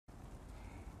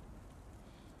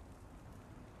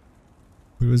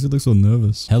Why does he look so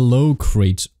nervous? Hello,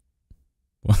 Crate.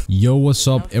 Yo, what's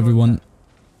up, everyone?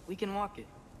 We can walk it.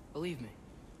 Believe me.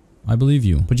 I believe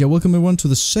you. But yeah, welcome everyone to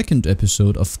the second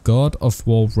episode of God of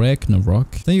War Ragnarok.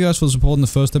 Thank you guys for the support in the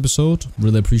first episode.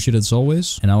 Really appreciate it as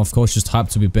always. And I'm of course just hyped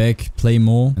to be back, play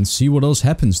more, and see what else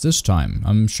happens this time.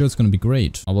 I'm sure it's gonna be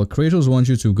great. Well, Kratos wants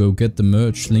you to go get the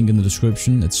merch, link in the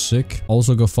description. It's sick.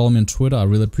 Also go follow me on Twitter. I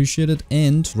really appreciate it.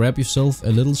 And grab yourself a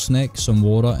little snack, some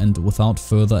water, and without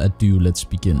further ado, let's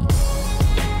begin.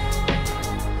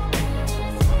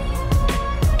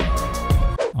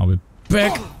 Are we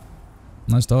back?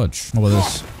 Nice dodge. How about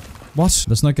this? What?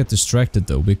 Let's not get distracted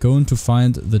though. We're going to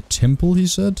find the temple, he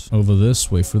said. Over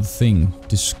this way through the thing.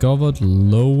 Discovered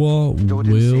lower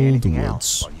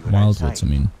wildwoods. Wildwoods, I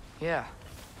mean. Yeah.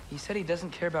 He said he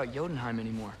doesn't care about Jotunheim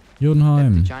anymore.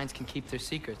 Jotunheim. That the giants can keep their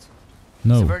secrets.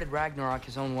 No. He subverted Ragnarok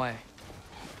his own way.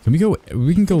 Can we go?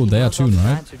 We can go there too,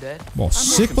 right? Wow,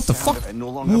 sick. What the fuck? It no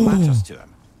longer matters to him.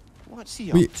 What's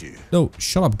he up to? No,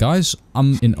 shut up, guys.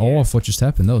 I'm in awe of what just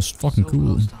happened. That was fucking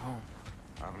cool.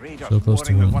 So close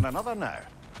to home. One another now.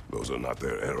 Those are not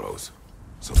their arrows.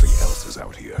 Something else is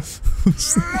out here.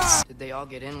 Did they all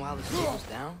get in while the city was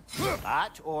down?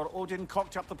 That, or Odin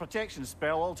cocked up the protection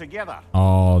spell altogether.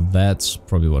 Oh, that's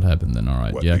probably what happened then.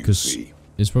 Alright, yeah, because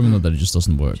it's probably not that it just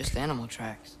doesn't work. Just animal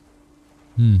tracks.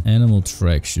 Animal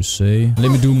tracks, you say? Let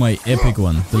me do my epic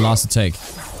one. The last attack.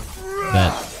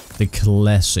 The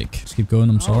classic. Let's keep going,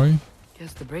 I'm sorry.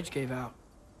 Guess the bridge gave out.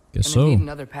 Guess Gonna so. need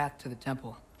another path to the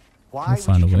temple. Why We'll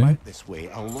find would a you come way. out this way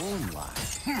alone, lad?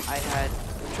 I had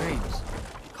dreams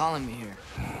calling me here.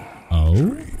 Oh?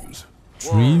 Dreams.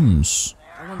 Dreams.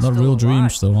 Everyone's Not still real alive.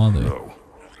 dreams though, are they? No.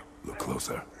 Look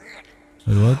closer.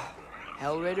 Wait, what?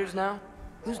 Hell Raiders now?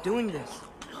 Who's doing this?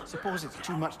 Suppose it's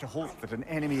too much to hope that an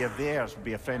enemy of theirs would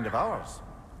be a friend of ours.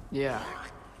 Yeah,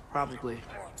 probably.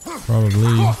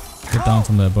 Probably. Get down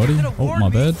from there, buddy. Oh, my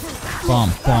bad. Bomb,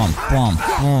 bomb, bomb.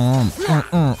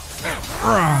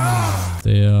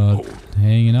 They are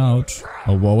hanging out.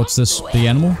 Oh, whoa, what's this? Big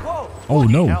animal? Oh,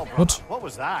 no. What? What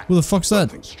was that? Who the fuck's that?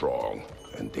 Something strong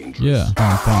and dangerous. Yeah.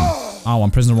 Bomb, bomb. Ow,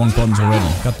 I'm pressing the wrong buttons already.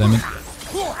 God damn it.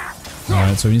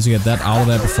 Alright, so we need to get that out of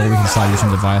there before we can start using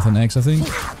the Leviathan Axe, I think.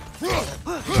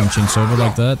 Punching over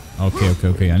like that.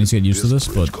 Okay. I need to get used to this,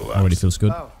 but already feels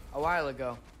good. Oh, a while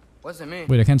ago. Wasn't me.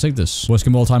 Wait, I can't take this. Worst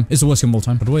game of all time. It's the worst game of all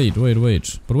time. But wait.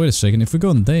 But wait a second. If we go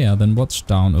in there, then what's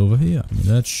down over here? Give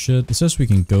me that shit. It says we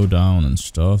can go down and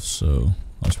stuff, so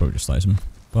I'll probably just slice him.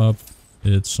 But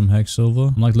it's some hex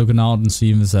silver. I'm like looking out and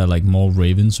seeing if there like more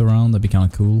ravens around. That'd be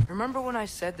kind of cool. Remember when I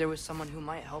said there was someone who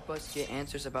might help us get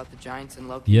answers about the giants and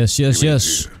Loki? Yes.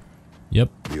 Yep.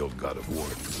 The old god of war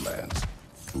in these lands,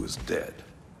 who is dead.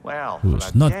 Well, Who for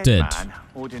is a not dead. man,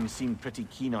 Odin seemed pretty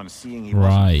keen on seeing he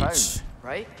wasn't Right. found.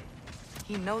 Right?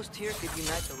 He knows Tyr could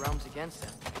unite the realms against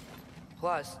him.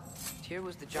 Plus, Tyr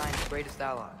was the giant's greatest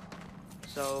ally.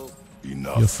 So,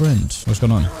 Enough. Your friend. What's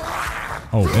going on?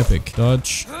 Oh, epic.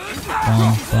 Dodge.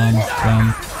 Bomb.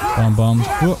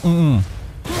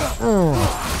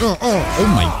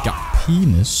 Oh my god.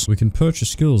 Penis. We can purchase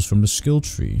skills from the skill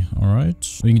tree.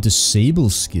 Alright. We can disable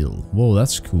skill. Whoa,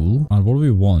 that's cool. Alright, what do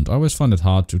we want? I always find it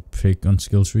hard to pick on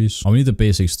skill trees. Oh, we need the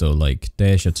basics though, like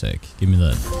dash attack. Give me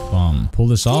that. Bomb. Pull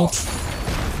this out.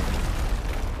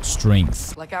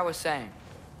 Strength. like I was saying,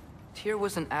 Tyr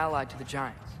was an ally to the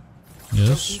giants.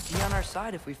 Yes. So he'd be on our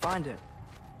side if we find him.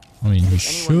 I mean, he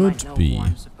If anyone might should know be. who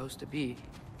I'm supposed to be,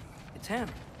 it's him.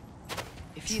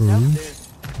 If he's True. out there,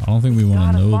 I don't think we want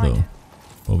gotta to know find though. him.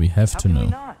 But we have How to can we know.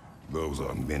 not? Those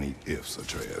are many ifs,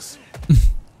 Atreus.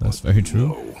 That's very true.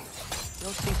 No.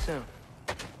 You'll see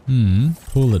soon.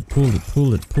 Pull it. There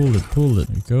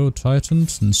you go,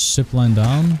 tightened and zipline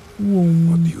down.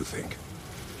 What do you think?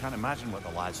 Can't imagine what the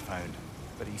lad's found,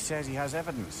 but he says he has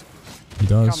evidence. He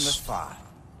Come this does. far.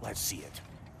 Let's see it.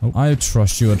 Oh, I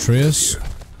trust you, Atreus.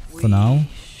 For now.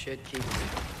 Should keep it.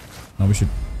 Now we should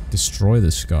destroy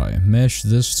this guy. Mash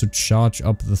this to charge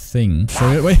up the thing.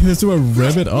 So wait, let's do a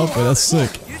rabbit up. Wait, that's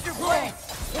sick. Use your blade.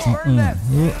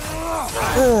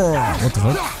 What the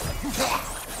fuck?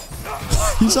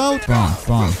 He's out.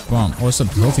 Bomb. Oh, it's a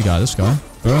healthy guy, this guy.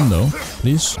 Burn though,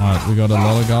 please. Alright, we got a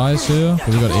lot of guys here.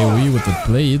 We got AoE with the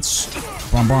blades.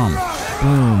 Bomb.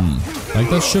 Boom. Like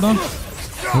that shit on.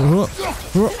 You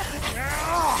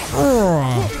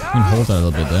can hold that a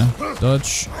little bit there.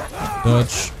 Dodge.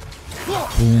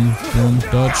 Boom.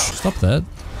 Dodge. Stop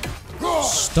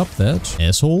that.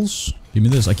 Assholes. Give me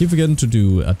this. I keep forgetting to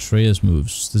do Atreus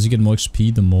moves. Does he get more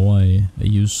XP the more I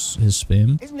use his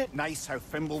spam? Isn't it nice how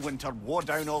Fimbulwinter wore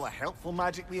down all the helpful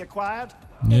magic we acquired?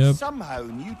 Yep. Yet somehow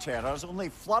new terrors only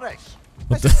flourish.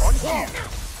 What This the- is on you.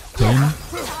 Pain.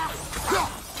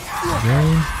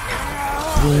 Go.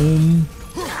 Boom.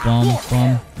 Bum,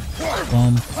 bum.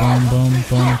 Bum, bum, bum,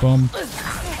 bum, bum.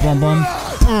 Bum, bum.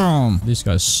 Bum. These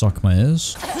guys suck my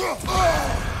ass.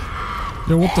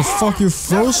 Yo, what the fuck? You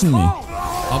frozen me.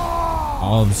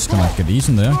 Oh, this is gonna get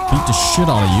eaten there. Beat the shit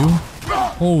out of you.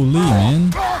 Holy, man.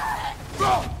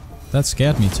 That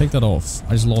scared me. Take that off.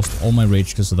 I just lost all my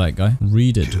rage because of that guy.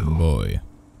 Read it, boy.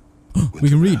 We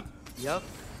can read. Yup,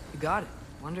 you got it.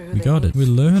 Wonder who We they got it. meet.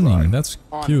 We're learning. That's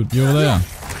cute. You over there.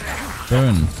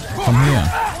 Burn. Come here.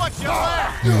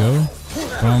 Here we go.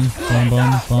 Bum, bum,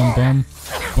 bum, bum, bum.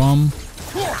 Bum.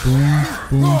 Boom,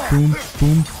 boom,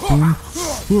 boom, boom,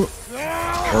 boom.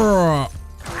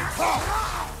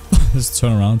 Let's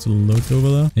turn around to look over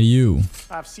there. Hey, you.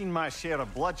 I've seen my share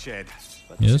of bloodshed,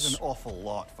 but Yes? this is an awful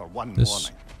lot for one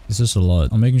morning. This is a lot.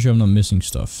 I'm making sure I'm not missing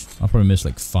stuff. I'll probably miss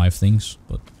like 5 things,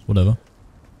 but whatever.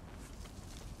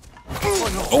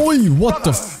 Oi, what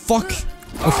the fuck?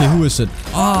 Okay, who is it?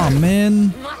 Ah,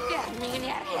 man.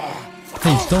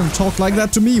 Hey, don't talk like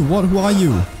that to me. What? Who are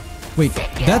you? Wait,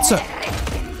 that's a...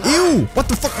 Ew! What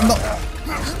the fuck? No.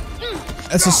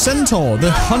 It's a centaur, the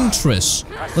huntress.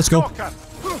 Let's go.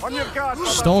 On your guard, brother.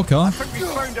 Stalker. I think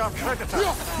we found our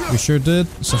predator. We sure did.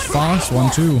 It's a fast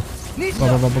one too.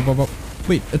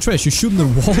 Wait, Trish, you're shooting the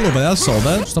wall over there. I saw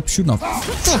that. Stop shooting off.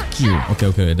 Fuck you. Okay,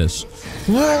 okay, it is.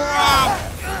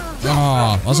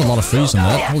 Ah, that's a lot of freeze on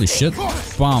that. Holy shit.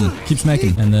 Bam. Keep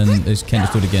smacking. And then they can't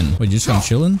just do it again. Wait, you just gonna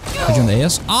chillin'? Hit you in the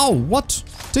ass? Ow, what?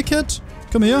 Dickhead.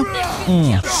 Come here.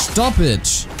 Stop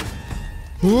it.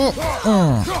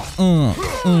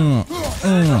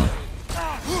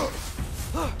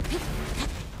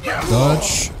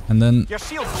 Dodge. And then... Your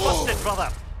shield's busted, brother.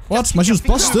 What? My shield's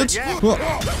busted?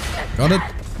 Got it.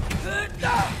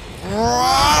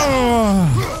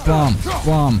 Bomb,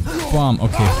 bomb, bomb.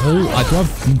 Okay. Oh, I do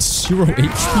have 0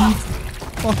 HP.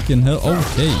 Fucking hell.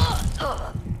 Okay.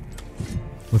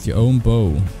 With your own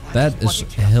bow. That is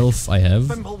health I have.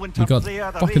 We got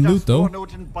fucking loot though.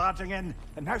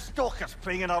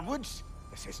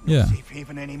 Yeah.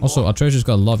 Also, our treasure's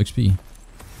got a lot of XP.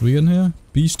 We in here?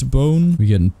 Beast bone. We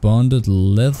getting bonded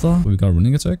leather. We got a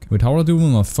running attack. Wait, how do I do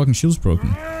when my fucking shield's broken?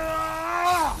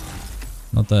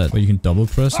 Not that. But you can double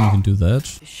press and you can do that.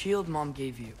 The shield Mom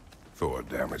gave you. Thor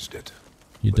damaged it.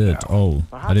 You did. Oh,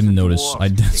 I didn't notice.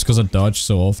 It's because I dodged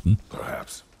so often.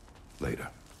 Perhaps later.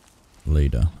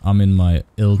 Later. I'm in my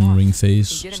Elden Ring phase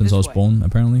since I was born,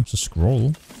 apparently. It's a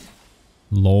scroll.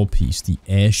 Lore piece. The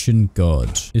Ashen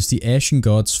God. It's the Ashen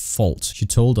God's fault. She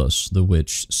told us, the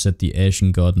witch, said the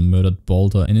Ashen God murdered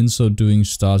Baldur and in so doing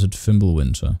started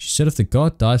Fimbulwinter. She said if the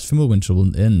god dies, Fimbulwinter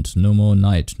will end. No more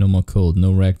night, no more cold,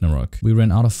 no Ragnarok. We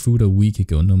ran out of food a week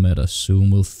ago, no matter. Soon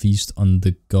we'll feast on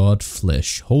the god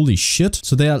flesh. Holy shit.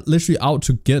 So they are literally out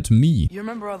to get me. You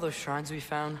remember all those shrines we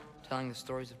found, telling the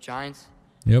stories of giants?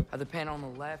 Yep. How the panel on the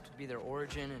left would be their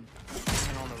origin and the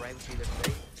panel on the right would be their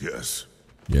fate? Yes.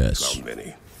 Yes. Found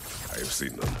many. I have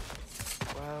seen them.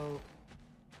 Well,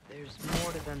 there's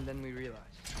more to them than we realize.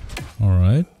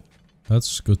 Alright.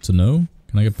 That's good to know.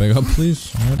 Can I get back up,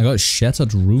 please? Right. I got a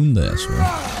shattered rune there as well.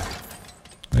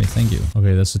 Hey, thank you.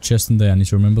 Okay, there's a chest in there. I need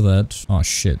to remember that. Oh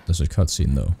shit, there's a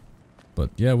cutscene though. But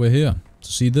yeah, we're here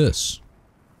to see this.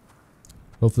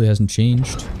 Hopefully it hasn't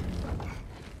changed.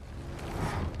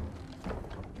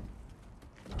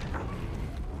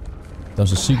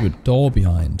 There's a secret door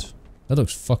behind. That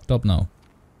looks fucked up now.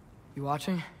 You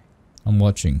watching? I'm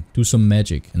watching. Do some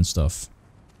magic and stuff.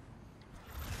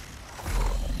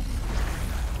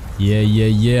 Yeah, yeah,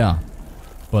 yeah.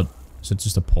 But is it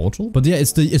just a portal? But yeah,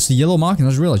 it's the yellow marking. I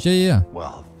just realized. Yeah, yeah, yeah.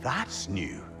 Well, that's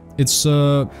new. It's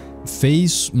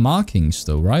phase markings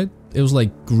though, right? It was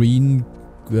like green,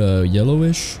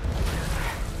 yellowish.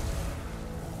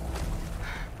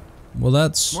 Well,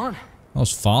 that's... Come on. That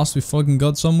was fast. We fucking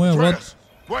got somewhere. What?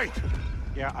 Wait.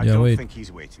 Yeah, I Yeah, don't wait. think he's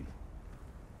waiting.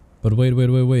 But wait, wait,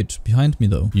 wait, wait. Behind me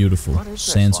though. Beautiful. What is this,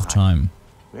 Sands of lad? time.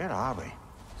 Where are we?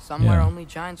 Somewhere Yeah. only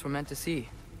giants were meant to see.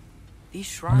 These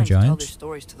shrines tell giant. their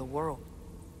stories to the world.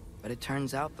 But it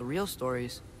turns out the real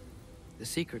stories, the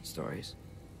secret stories,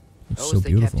 It's those so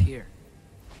they beautiful. kept here.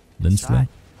 Lens flare. inside.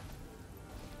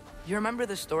 You remember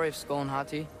the story of Skull and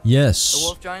Hati? The Yes.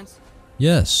 wolf giants?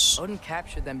 Yes. Odin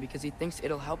captured them because he thinks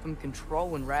it'll help him control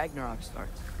when Ragnarok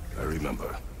starts. I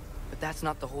remember. But that's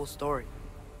not the whole story.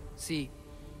 See,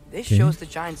 this Okay. shows the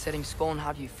giants setting Skull and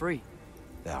Hati free.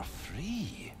 They're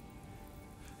free.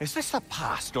 Is this the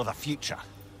past or the future?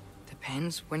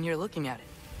 Depends when you're looking at it.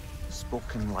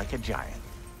 Spoken like a giant.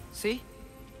 See?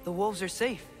 The wolves are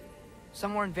safe.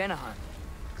 Somewhere in Vanaheim.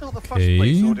 Not the first Okay.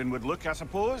 place Odin would look, I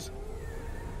suppose.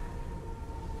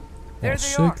 There Oh, they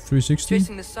sick. are. 360.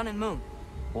 Chasing the sun and moon.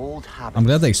 Old habits. I'm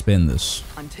glad they explained this.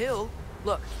 Until,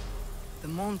 look, the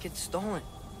moon gets stolen.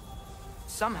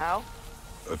 Somehow.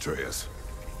 Atreus.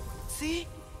 See?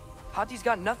 Hati's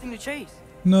got nothing to chase.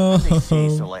 No. They say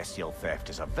celestial theft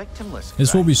is a victimless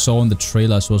It's what we saw in the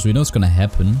trailer as well, so we know it's gonna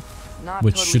happen. Not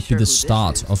Which totally should be sure the who this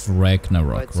start is, of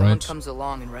Ragnarok, but someone right? comes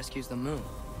along and rescues the moon.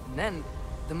 And then,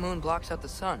 the moon blocks out the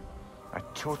sun. A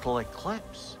total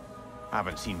eclipse. I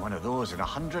haven't seen one of those in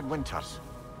 100 winters.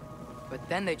 But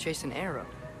then they chase an arrow.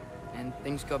 And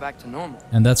things go back to normal.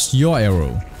 And that's your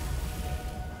arrow.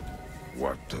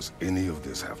 What does any of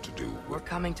this have to do We're with...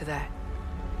 coming to that.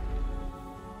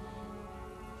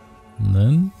 And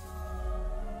then...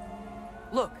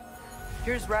 Look,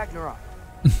 here's Ragnarok.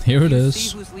 here it You is.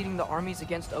 see who's leading the armies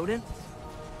against Odin?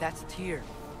 That's Tyr.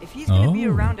 If he's gonna be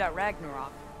Oh. around at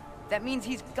Ragnarok, that means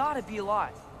he's gotta be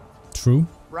alive, True.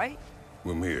 right?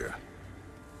 Mimir,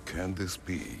 can this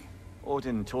be?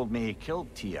 Odin told me he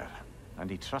killed Tyr, and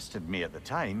he trusted me at the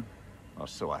time, or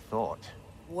so I thought.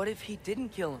 What if he didn't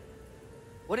kill him?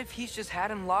 What if he's just had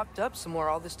him locked up somewhere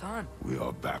all this time? We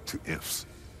are back to ifs.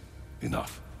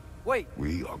 Enough. Wait,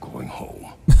 We are going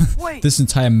home. wait! This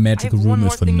entire I magical have one room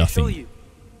more is for thing to show nothing. you.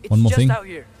 It's One more just thing? out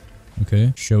here.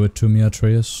 Okay, show it to me,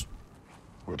 Atreus.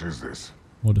 What is this?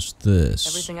 What is this?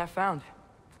 Everything I found.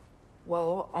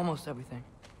 Well, almost everything.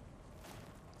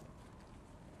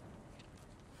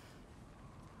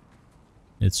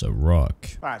 It's a rock.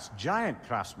 That's giant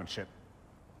craftsmanship.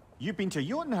 You've been to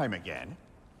Jotunheim again?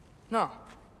 No,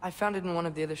 I found it in one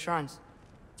of the other shrines.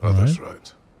 Oh, that's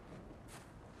right.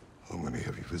 How many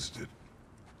have you visited?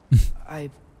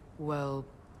 Well,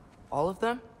 all of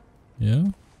them? Yeah?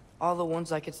 All the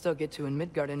ones I could still get to in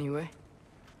Midgard anyway.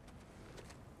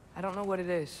 I don't know what it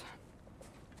is.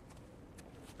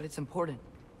 But it's important.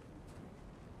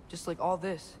 Just like all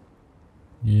this.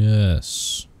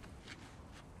 Yes.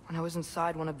 When I was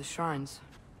inside one of the shrines,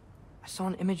 I saw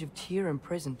an image of Tyr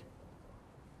imprisoned.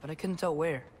 But I couldn't tell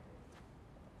where.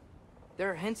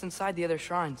 There are hints inside the other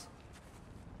shrines.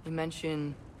 They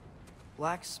mention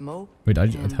black smoke. Wait,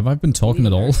 and have I been talking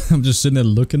at all? bleeding I'm just sitting there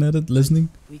looking at it, listening.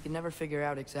 We could never figure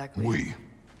out exactly. We.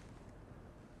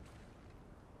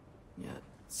 Yeah,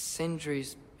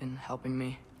 Sindri's been helping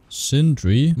me.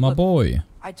 Sindri, my Look. boy.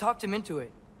 I talked him into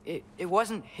it. It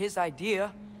wasn't his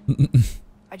idea.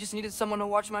 I just needed someone to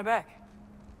watch my back.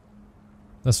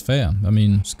 That's fair. I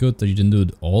mean, it's good that you didn't do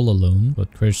it all alone,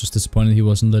 but Crash is disappointed he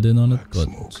wasn't let in on it, Black but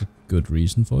smoke. it's a good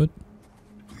reason for it.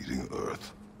 Bleeding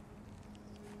earth.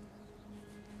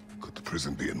 Could the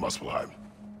prison be in Muspelheim?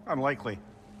 Unlikely.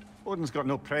 Odin's got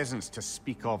no presence to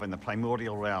speak of in the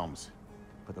primordial realms.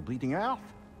 But the Bleeding Earth?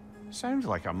 Sounds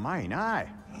like a mine, aye.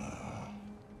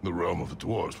 The realm of the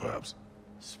dwarves, perhaps?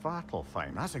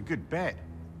 Svartalfheim, that's a good bet.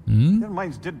 Hmm? Their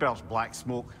mines did belch black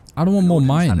smoke. I don't want more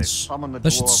Odin's had his mines. thumb on the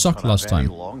That shit dwarves sucked for a last very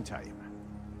time. long time.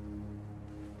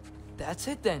 That's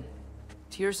it then.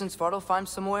 Tyr's in Svartalfheim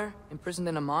somewhere, imprisoned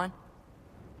in a mine.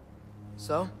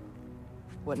 So,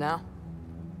 what now?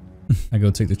 I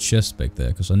go take the chest back there,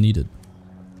 because I need it.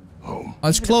 Home. Oh,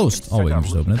 it's closed. Oh, wait, I'm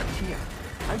just open it. Here,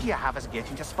 how do you have us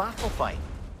getting to Svartalfheim?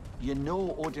 You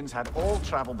know Odin's had all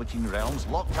travel between realms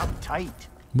locked up tight.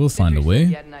 We'll find a Sindri said way.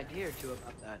 He had an idea or two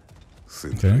about that.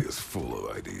 Sindri Okay. is full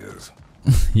of ideas.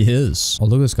 He is. Oh,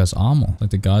 look at this guy's armor, like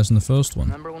the guys in the first one.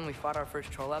 Remember when we fought our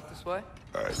first troll out this way?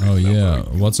 Oh yeah,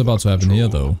 what's about to happen here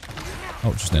though?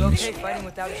 Oh, just You enemies. okay fighting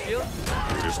without a shield?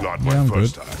 It is not Yeah, my I'm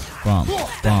first good. time.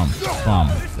 Bam, bam,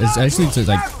 bam. It's actually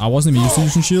like I wasn't even used to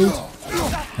using shield,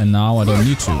 and now I don't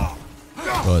need to.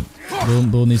 But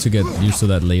we'll need to get used to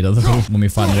that later though, when we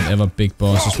find whatever big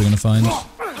bosses we're gonna find.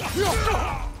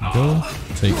 Go,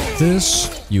 take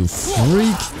this, you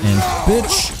freak and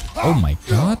bitch. Oh my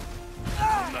god.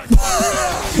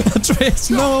 Atreus,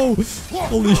 no!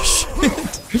 Holy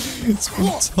shit! It's been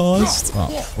tossed.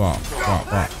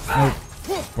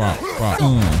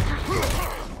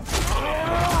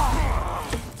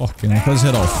 Fucking, cut his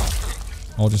head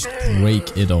off. I'll just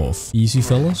break it off. Easy,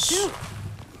 fellas.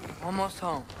 Almost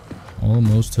home.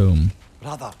 Almost home.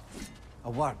 Brother, a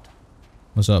word.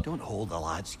 What's up? Don't hold the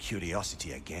lad's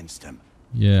curiosity against him.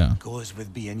 Yeah, Goes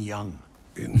with being young.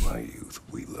 In my youth,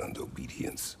 we learned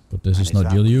obedience. but this And is not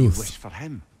that your what you youth. wish for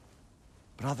him?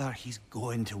 Brother, he's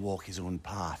going to walk his own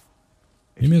path.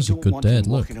 If Mimir's you a don't good want him dad,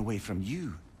 look. walking away from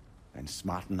you, then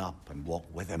smarten up and walk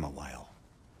with him a while.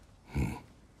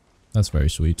 That's very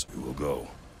sweet. We will go.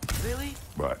 Really?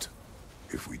 But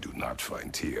if we do not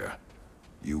find Tyr,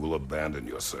 you will abandon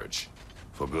your search.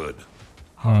 For good.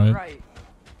 Alright. Right.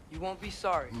 You won't be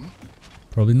sorry.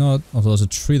 Probably not. Although there's a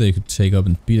tree that you could take up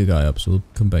and beat a guy up, so we'll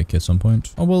come back at some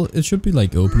point. Oh well, it should be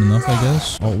like open enough, I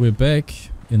guess. Oh, we're back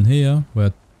in here where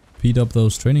I beat up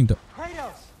those training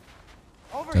Kratos!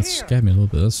 That scared me a little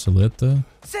bit. That's silhouette there.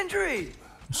 Sentry!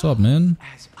 What's up, man?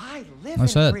 As I live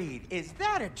Nice and hat. breathe, is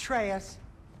that Atreus?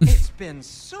 It's been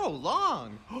so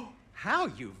long. How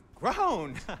you've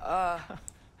grown.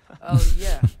 Oh,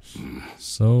 yeah.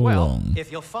 So long.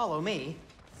 If you'll follow me,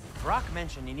 Brock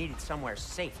mentioned you needed somewhere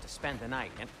safe to spend the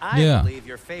night, and I Yeah. believe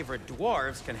your favorite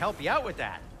dwarves can help you out with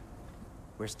that.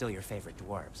 We're still your favorite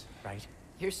dwarves, right?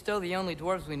 You're still the only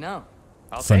dwarves we know.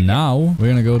 I'll For take it. now, we're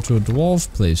gonna go to a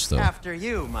dwarf place though. After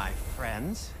you, my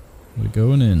friends. We're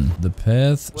going in. The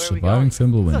path Where are we surviving going?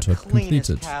 Fimbulwinter The cleanest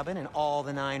completed. cabin in all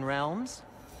the 9 realms,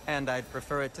 and I'd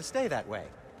prefer it to stay that way.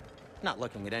 Not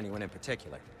looking at anyone in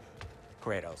particular.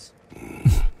 Kratos.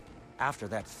 After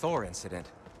that Thor incident,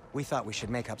 we thought we should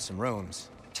make up some rooms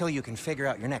till you can figure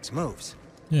out your next moves.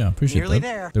 Yeah, appreciate Nearly that.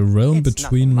 there. The realm It's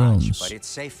between nothing much, realms. but it's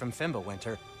safe from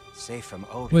Fimbulwinter, safe from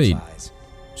Odin's Wait, eyes.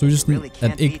 so we just You really at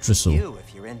can't beat Yggdrasil. you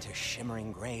if you're into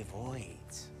shimmering gray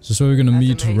voids. Is this where we're gonna That's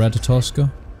meet amazing.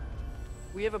 Ratatoska?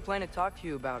 We have a plan to talk to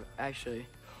you about, actually.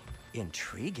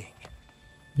 Intriguing.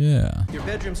 Yeah. Your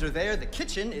bedrooms are there. The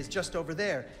kitchen is just over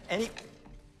there.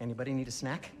 Anybody need a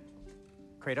snack?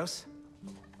 Kratos?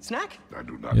 Snack? I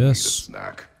do not Yes. need a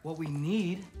snack. What we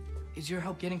need is your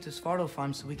help getting to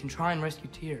Svartalfheim so we can try and rescue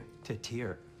Tyr. To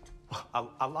Tyr.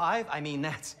 Alive? I mean,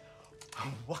 that's...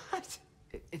 What?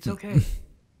 It's okay.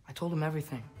 I told him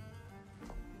everything.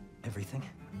 Everything?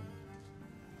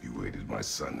 You aided my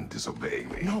son in disobeying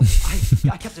me. No,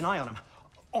 I kept an eye on him.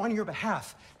 On your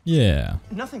behalf. Yeah.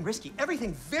 Nothing risky.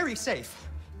 Everything very safe.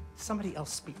 Somebody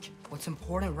else speak. What's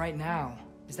important right now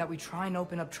is that we try and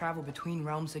open up travel between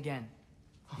realms again.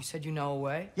 You said you know a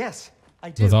way? Yes, I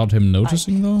do. Without him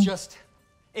noticing though?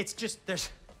 It's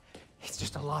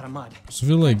just a lot of mud. So I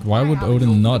feel like, why would How do you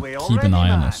Odin know not the way keep an already, eye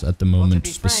on man? us at the Well, to moment be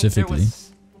frank, there specifically?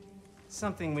 was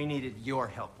something we needed your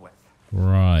help with.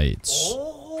 Right.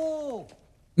 Oh!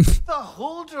 The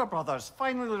Holder brothers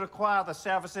finally require the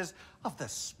services of the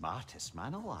smartest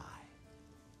man alive.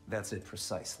 That's it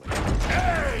precisely.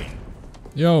 Hey!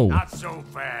 Yo. Not so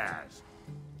fast.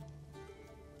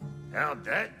 How'd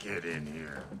that get in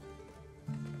here?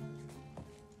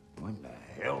 What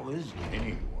the hell is he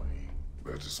anyway?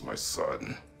 That is my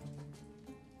son.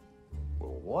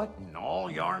 Well, what in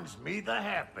all yarns me that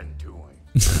happened to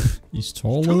him? He's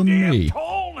taller Too than damn me.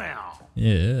 tall now.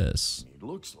 Yes. He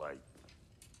looks like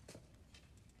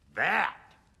that.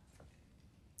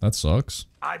 That sucks.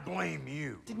 I blame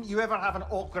you. Didn't you ever have an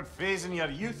awkward phase in your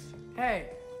youth? Hey,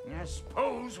 I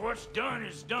suppose what's done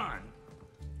is done.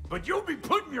 But you'll be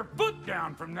putting your foot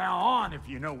down from now on if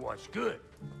you know what's good.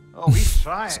 Oh, he's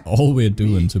trying. All we're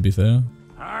doing, to be fair.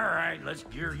 All right, let's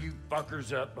gear you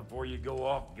fuckers up before you go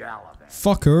off gallivanting.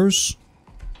 Fuckers.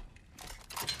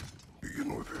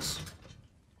 Begin with this.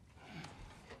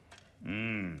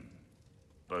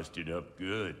 Busted up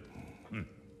good.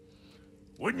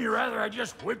 Wouldn't you rather I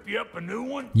just whip you up a new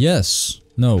one? Yes.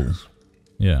 No.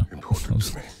 Yeah. Important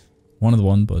to me. One of the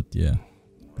one, but yeah.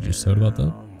 You just heard about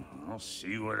that? I'll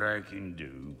see what I can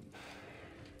do.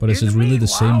 But is In it the really the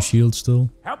same meanwhile- shield still?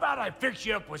 How about I fix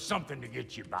you up with something to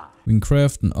get you by? We can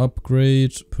craft an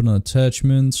upgrade, put on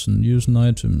attachments, and use an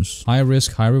items. High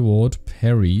risk, high reward,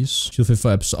 parries. Shield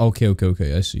 55.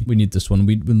 Okay, I see. We need this one.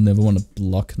 We will never want to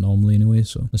block normally anyway,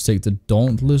 so. Let's take the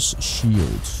Dauntless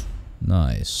Shield.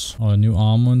 Nice. Oh, new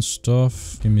armor and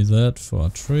stuff. Give me that for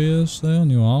Atreus there.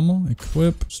 New armor.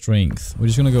 Equip. Strength. We're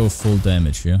just gonna go full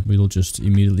damage here. We'll just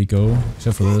immediately go.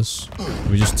 Except for this.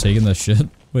 We're just taking that shit.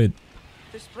 Wait.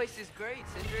 this place is great,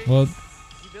 Sindri. What?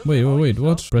 You built Wait, it all what?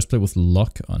 yourself? Breastplate with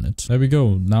luck on it. There we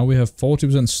go. Now we have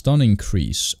 40% stun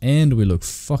increase. And we look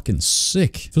fucking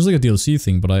sick. Feels like a DLC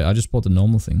thing, but I just bought the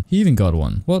normal thing. He even got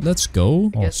one. What? Let's go.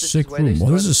 Oh, guess this sick is where they room. Oh,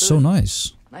 store this the is so food.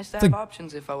 nice. Nice to The have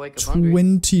options if I wake up hungry.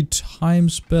 20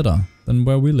 times better than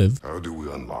where we live. How do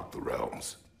we unlock the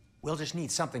realms? We'll just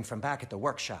need something from back at the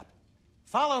workshop.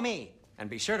 Follow me, and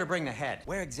be sure to bring the head.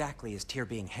 Where exactly is Tyr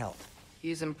being held?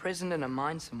 He's imprisoned in a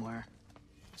mine somewhere.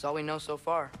 That's all we know so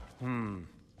far.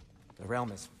 The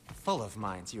realm is full of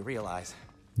mines, you realize.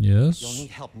 Yes. You'll need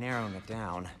help narrowing it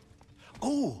down.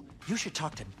 Oh, you should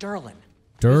talk to Derlin.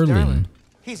 Derlin. Derlin?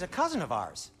 He's a cousin of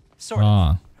ours. Sort of.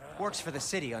 Ah. Works for the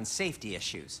city on safety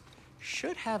issues.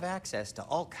 Should have access to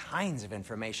all kinds of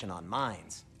information on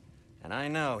mines. And I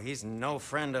know he's no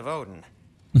friend of Odin.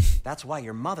 That's why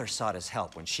your mother sought his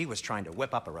help when she was trying to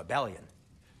whip up a rebellion.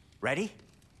 Ready?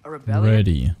 A rebellion?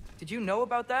 Ready. Did you know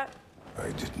about that?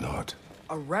 I did not.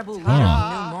 A rebel leader and a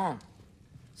new mom.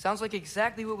 Sounds like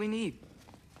exactly what we need.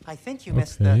 I think you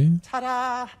missed Okay. the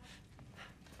ta-da.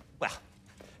 Well,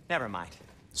 never mind.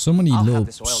 So many I'll have little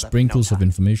this oiled up in no sprinkles of time.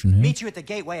 information here. Meet you at the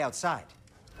gateway outside.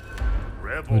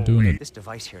 We're doing it. This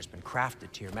device here has been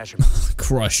crafted to your measurements.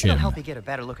 Crush It'll him. help you get a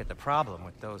better look at the problem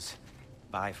with those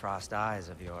Bifrost eyes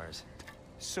of yours.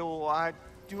 So,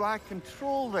 do I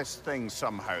control this thing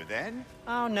somehow then?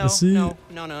 Oh, no, Is he- no.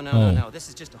 This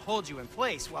is just to hold you in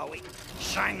place while we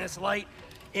shine this light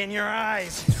in your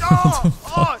eyes.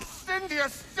 Oh, Cindy, you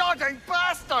sodding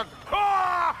bastard!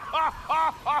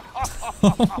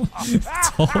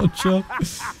 Torture.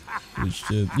 Holy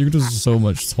shit. You could do so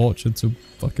much torture to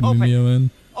fucking Mimir,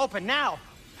 man. Open now!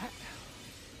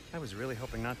 I was really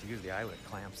hoping not to use the eyelid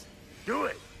clamps. Do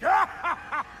it.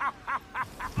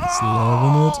 It's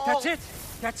loving it. That's it!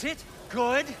 That's it!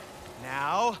 Good!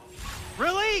 Now,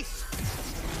 release!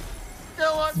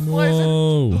 Still unpleasant.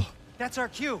 Whoa. That's our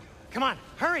cue. Come on,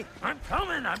 hurry! I'm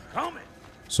coming.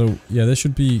 So, yeah, this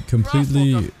should be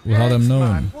completely without them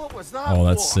knowing. What was that Oh,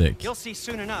 that's for? sick. You'll see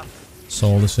soon enough.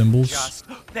 Saw the symbols. Just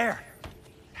there.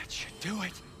 That should do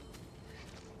it.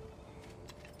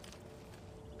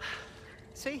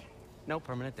 See? No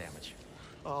permanent damage.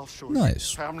 I'll show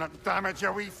Nice. you permanent damage,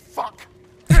 you wee fuck.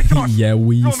 Yeah,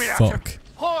 we Throw me at him. fuck.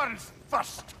 Horns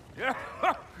first.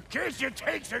 Case you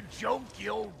takes a joke, you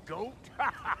old goat.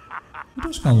 It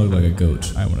does kind of look like a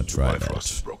goat. I want to try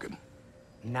Bifrost is that. broken.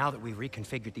 Now that we've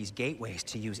reconfigured these gateways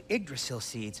to use Yggdrasil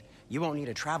seeds, you won't need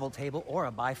a travel table or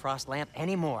a Bifrost lamp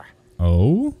anymore.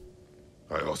 Oh?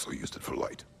 I also used it for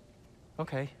light.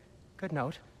 Okay, good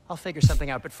note. I'll figure something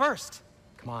out, but first,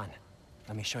 come on,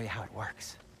 let me show you how it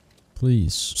works.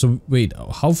 Please. So, wait,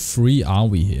 how free are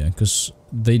we here? Because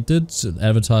they did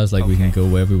advertise like we can go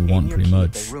wherever we want, In your pretty key,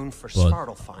 much. they rune for But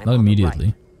Svartalfheim not on the immediately.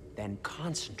 right. Then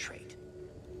concentrate.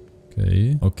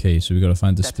 Okay. Okay, so we gotta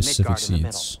find the That's specific Midgard in the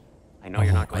middle. seeds. I know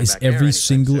you're not going Is back there every anytime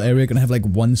single soon. area gonna have like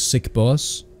one sick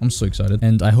boss? I'm so excited.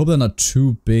 And I hope they're not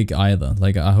too big either.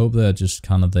 Like, I hope they're just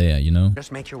kind of there, you know?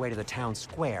 Just make your way to the town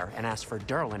square and ask for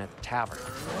Derlin at the tavern.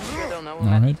 You don't know him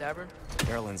at Alright. the tavern?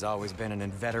 Derlin's always been an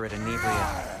inveterate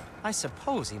inebriate. I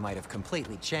suppose he might have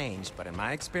completely changed, but in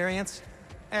my experience,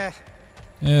 You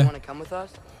Yeah. want to come with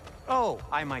us? Oh,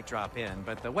 I might drop in,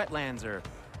 but the wetlands are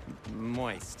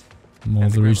moist. More And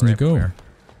of the river reason to go. everywhere.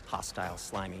 Hostile,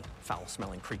 slimy,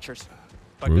 foul-smelling creatures.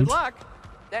 But Rude. good luck.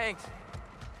 Thanks.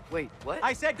 Wait, what?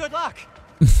 I said good luck.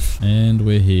 And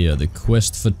we're here. The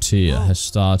quest for Tyr has Do you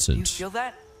started. feel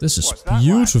that? This is What's that like?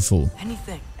 beautiful.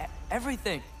 Anything.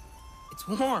 Everything. It's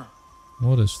warm.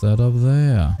 What is that up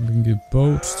there? We can do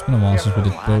boats. It's been a while since we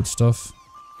did boat stuff.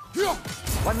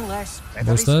 One less.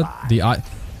 What's that? The eye.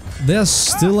 They're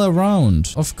still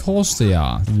around. Of course they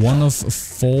are. One of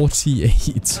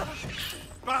 48.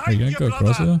 Are you gonna go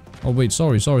across here? Oh wait,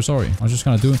 sorry. I was just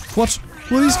kind of doing. What?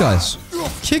 Who are these guys?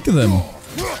 Kick them,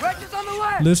 Wretch is on the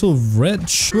left! little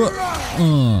wretch.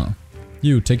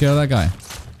 You take care of that guy.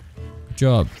 Good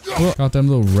job. Goddamn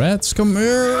little rats, come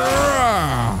here.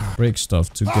 Break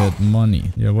stuff to get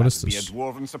money. Yeah, what is Be a this?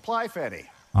 dwarven supply ferry.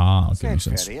 Ah, okay, Said makes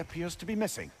sense. ferry appears to be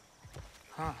missing.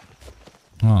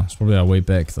 Ah, it's probably our way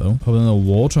back though. Probably the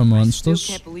water Still monsters.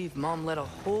 can't believe Mom led a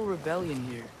whole rebellion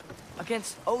here.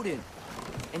 Against Odin.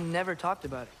 And never talked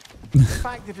about it. The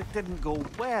fact that it didn't go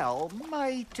well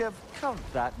might have covered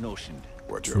that notion.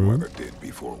 What True. your mother did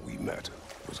before we met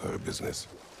was her business.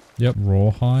 Yep,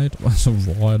 rawhide. What's a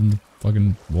rawhide in the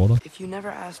fucking water? If you never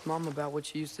asked Mom about what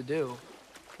she used to do,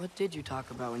 what did you talk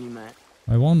about when you met?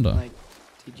 I wonder. Like,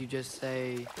 did you just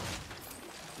say,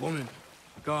 "Woman,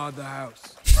 guard the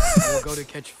house. We'll go to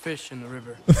catch fish in the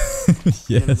river." And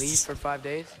leave Yes. for 5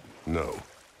 days? No.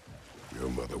 Your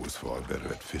mother was far better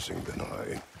at fishing than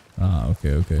I. Ah,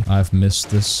 okay. I've missed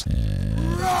this.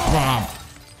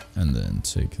 And then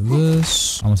take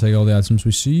this. I'm gonna take all the items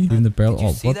we see. Even the barrel. Did you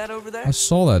Oh, see what? that over there? I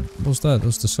saw that. What was that? That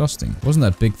was disgusting. It wasn't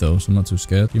that big though, so I'm not too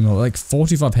scared. You know, like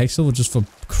 45 hexilver just for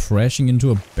crashing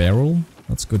into a barrel?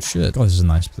 That's good shit. Oh, this is a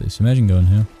nice place. Imagine going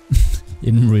here.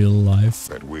 In real life.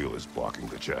 That wheel is blocking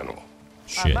the channel. I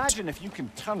Shit. imagine if you can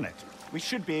turn it, we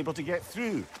should be able to get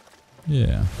through.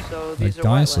 Yeah. So these Like are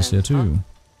Geist is here wetlands, huh?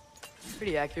 too.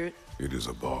 Pretty accurate. It is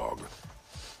a bog.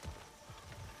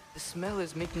 The smell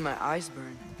is making my eyes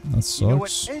burn. That You know, it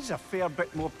sucks. is a fair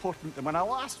bit more potent than when I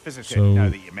last visited, So, now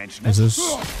that you mention it. Is this...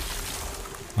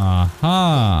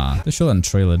 Aha! They showed that in the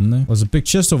trailer, didn't they? There's a big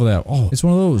chest over there. Oh, it's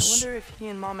one of I those. wonder if he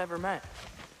and Mom ever met.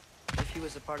 If he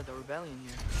was a part of the rebellion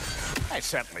here. It's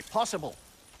certainly possible.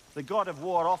 The god of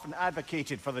war often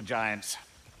advocated for the giants.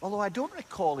 Although I don't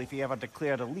recall if he ever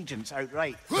declared allegiance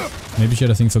outright. Maybe she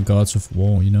had a thing for gods of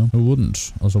war, you know? Who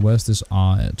wouldn't? Also, where's this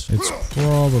art? It's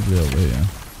probably over here.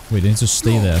 Wait, they need to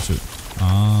stay there too.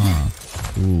 Ah.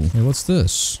 Ooh. Hey, what's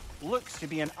this? Looks to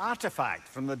be an artifact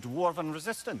from the dwarven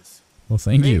resistance. Well,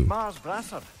 thank Great you. Mars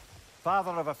Brasser,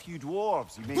 father of a few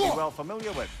dwarves you may be well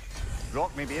familiar with.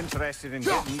 Rock may be interested in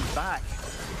getting these back.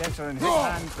 Better in his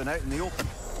hands than out in the open.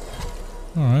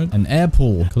 Alright. An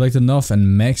apple. Collect enough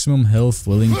and maximum health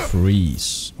will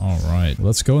increase. Alright.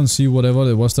 Let's go and see whatever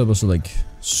it was that was like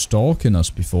stalking us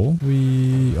before.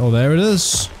 Oh, there it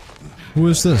is. Who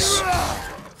is this?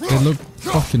 They look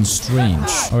fucking strange.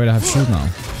 Alright, I have shield now.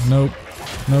 Nope.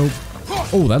 Nope.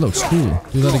 Oh, that looks cool.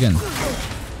 Do that again.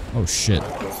 Oh shit.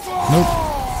 Nope.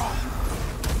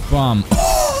 Bam.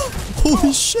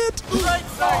 Holy shit. Alright,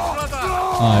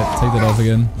 take that off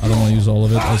again. I don't want to use all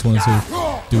of it. I just wanted to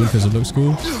do it because it looks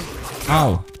cool.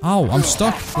 Ow. Ow, I'm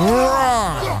stuck.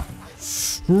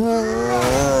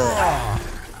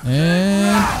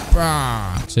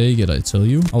 And take it, I tell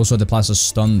you. Also, it applies a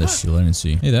stun this shield. Let me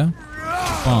see. Hey there.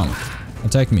 Bam.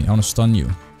 Attack me. I want to stun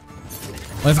you.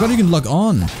 Oh, I forgot you can lock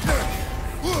on.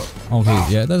 Okay,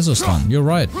 yeah, that is a stun. You're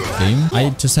right, game.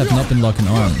 I just have not been locking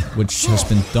on, which has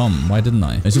been dumb. Why didn't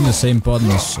I? It's in the same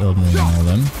button as Elden Ring and all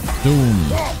them. Doom.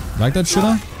 Like that, should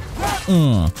I?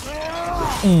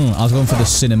 I was going for the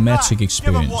cinematic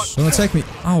experience. Don't attack me.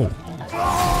 Ow.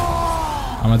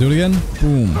 I'm gonna do it again.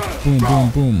 Boom. Boom, boom,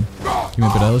 boom. Give me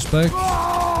a bit of health back.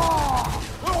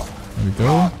 There we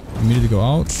go. Immediately go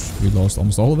out. We lost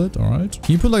almost all of it. Alright.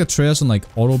 Can you put like a Atreus on like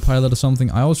autopilot or something?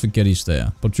 I always forget he's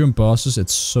there. But during bosses,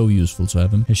 it's so useful to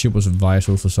have him. His ship was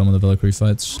vital for some of the Valkyrie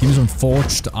fights. Give me some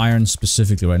forged iron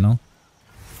specifically right now.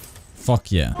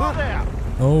 Fuck yeah.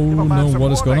 Oh no,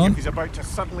 what is going on? He's about to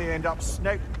suddenly end up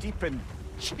snout deep in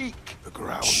cheek. The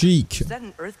ground. Cheek. Is that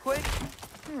an earthquake?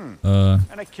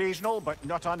 An occasional but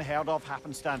not unheard of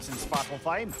happenstance in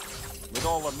Svartalfheim. With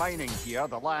all the mining here,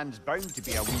 the land's bound to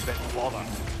be a wee bit bothered.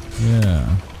 Yeah.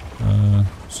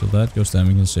 So that goes down,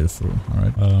 we can sail through.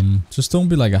 Alright. Just don't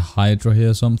be like a Hydra here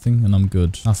or something, and I'm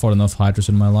good. I've fought enough Hydras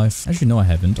in my life. Actually, no, I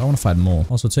haven't. I want to fight more.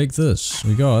 Also, take this.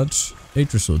 We got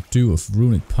 8 result 2 of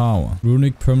runic power.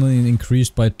 Runic permanently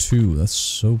increased by 2. That's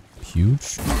so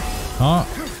huge. Ah.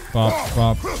 Bop,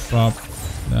 bop, bop.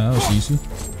 That was easy.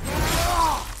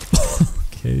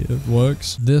 Okay, it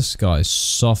works. This guy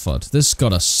suffered. This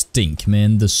gotta stink,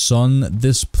 man. The sun,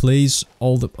 this place,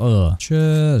 all the...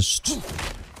 chest.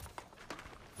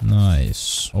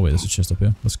 Nice. Oh wait, there's a chest up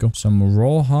here. Let's go. Some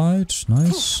rawhide.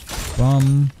 Nice.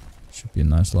 Bum. Should be a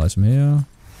nice little item here.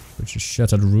 Which is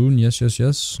shattered rune. Yes, yes,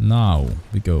 yes. Now,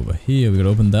 we go over here. We gotta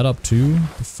open that up too.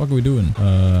 What the fuck are we doing?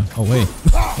 Oh wait.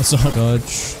 That's a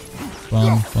dodge.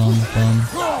 Bum, bum, bum.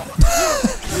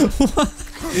 What?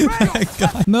 That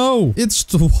guy. No, it's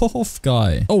the dwarf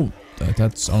guy. Oh,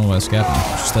 that's, I don't know why I scared him.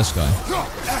 It's just this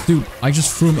guy. Dude, I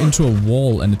just threw him into a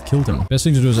wall and it killed him. Best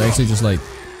thing to do is actually just like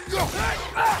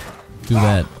do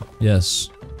that. Yes.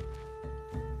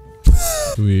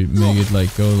 Do we make it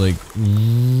like go like and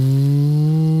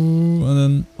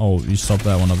then oh, you stopped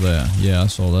that one up there. Yeah, I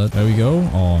saw that. There we go.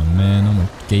 Oh man, I'm a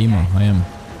gamer. I am.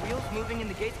 Wheels moving and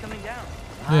the gates coming down.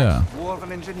 Yeah. More of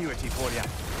an ingenuity for you.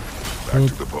 Back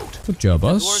to the boat. Good job, The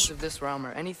us. dwarves of this realm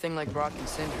are anything like Brock and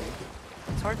Sindri.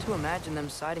 It's hard to imagine them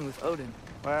siding with Odin.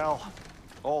 Well,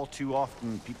 all too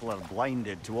often people are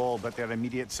blinded to all but their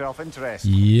immediate self-interest.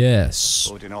 Yes.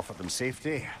 Odin offered them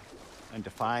safety, and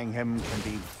defying him can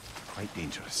be quite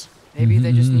dangerous. Maybe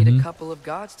they just need a couple of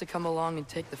gods to come along and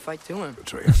take the fight to him.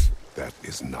 Atreus, that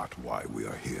is not why we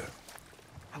are here.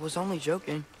 I was only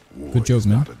joking. War Good joke, is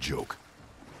man. not a joke,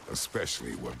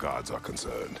 especially where gods are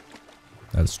concerned.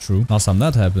 That's true. Last time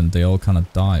that happened, they all kind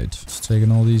of died. Just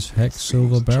taking all these hex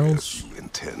silver Seems, barrels. Atreus, you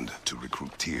intend to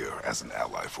recruit Tyr as an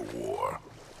ally for war.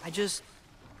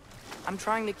 I'm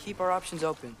trying to keep our options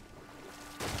open.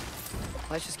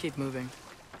 Let's just keep moving.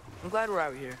 I'm glad we're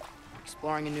out here,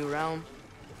 exploring a new realm.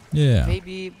 Yeah.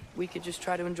 Maybe we could just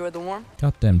try to enjoy the warmth.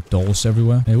 Goddamn dolls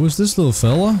everywhere. Hey, who's this little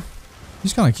fella?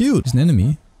 He's kind of cute. He's an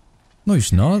enemy. No,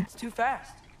 he's not. It's too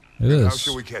fast. It How is.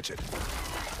 shall we catch it?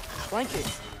 Flank it.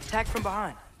 Attack from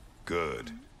behind.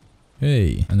 Good.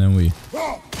 Hey, and then we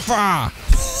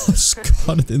just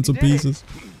cut it into You did it. pieces.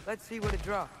 Let's see what it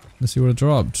dropped. Let's see what it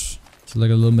dropped. Is it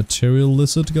like a little material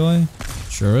lizard guy?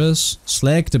 Sure is.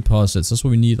 Slag deposits. That's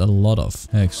what we need a lot of.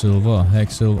 Hex silver.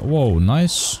 Hex silver. Whoa,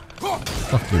 nice.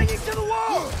 Fuck you. It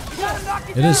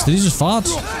is. Did he just fart?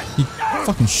 He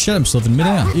fucking shit himself in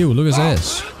midair. Ew, look at his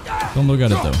ass. Don't look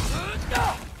at it though.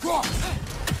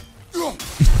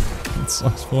 It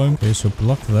sucks for him. Okay, so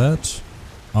block that.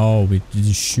 Oh, we did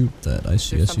you shoot that? I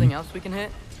see, I There's see. something else we can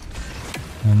hit?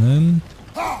 And then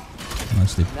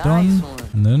nicely done. one.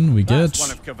 And then we That's get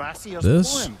one of Kvasir's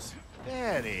this. poems.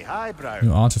 Very highbrow.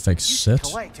 New artifact You should set.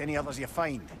 collect any others you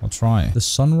find. I'll try. The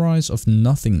Sunrise of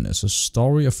Nothingness, a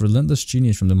story of relentless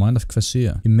genius from the mind of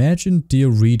Kvasir. Imagine, dear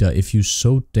reader, if you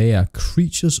so dare,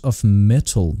 creatures of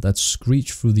metal that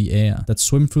screech through the air, that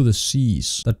swim through the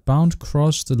seas, that bound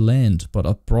across the land but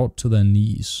are brought to their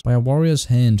knees. By a warrior's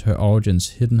hand, her origins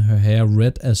hidden, her hair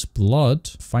red as blood,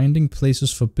 finding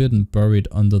places forbidden buried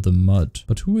under the mud.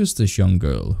 But who is this young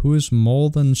girl? Who is more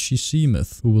than she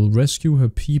seemeth? Who will rescue her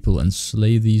people and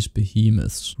slay these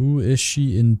behemoths? Who is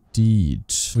she indeed?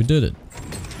 We did it.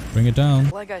 Bring it down.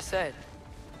 Like I said,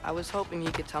 I was hoping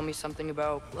you could tell me something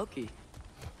about Loki.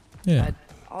 Yeah, I'd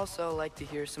also like to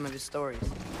hear some of his stories.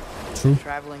 true.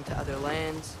 Traveling to other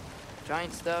lands,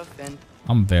 giant stuff, and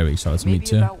I'm very excited to meet maybe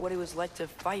too. about what it was like to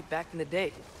fight back in the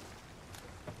day.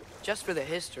 Just for the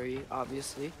history,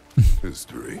 obviously.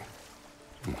 History.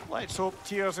 Let's hope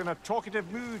Tyr's in a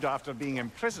talkative mood after being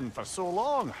imprisoned for so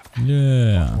long.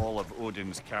 Yeah. All of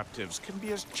Odin's captives can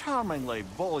be as charmingly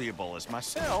voluble as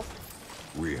myself.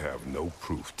 We have no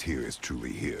proof Tyr is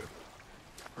truly here.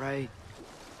 Right.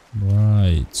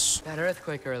 Right. That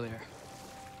earthquake earlier.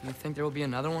 You think there will be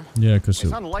another one? Yeah, because it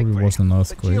It's probably unlikely, wasn't an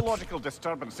but earthquake. geological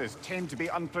disturbances tend to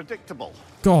be unpredictable.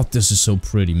 God, this is so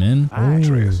pretty, man. Oh,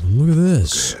 Atreus. look at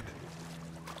this. Good.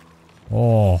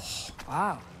 Oh,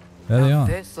 Wow. there they Now are.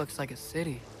 this looks like a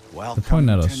city. Welcome point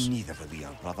at to us. neither of the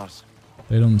brothers.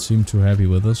 They don't seem too happy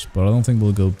with us, but I don't think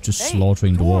we'll go just Hey,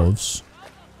 slaughtering dwarves.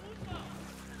 dwarves.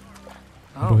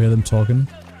 I don't hear them talking.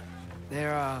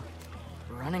 They're,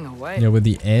 running away. Yeah, we're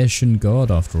the Ashen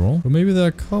God after all. But maybe there are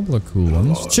a couple of cool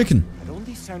ones. Chicken! I'd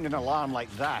only sound an alarm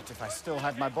like that if I still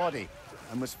had my body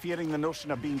and was fearing the notion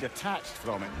of being detached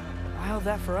from it. Wild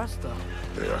that for us, though.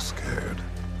 They are scared.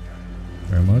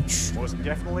 Very much. Most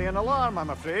definitely an alarm, I'm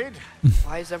afraid.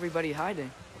 Why is everybody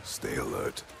hiding? Stay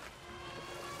alert.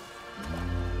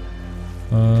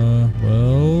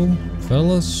 Well,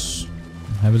 fellas,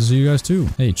 I'm happy to see you guys too.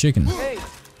 Hey, chicken. Hey,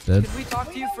 Dead. could we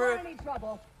talk to you for... Any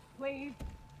trouble, please?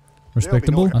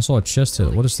 Respectable. I saw a chest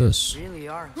hit. What is this? Really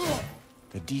are.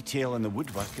 The detail in the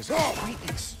woodwork is quite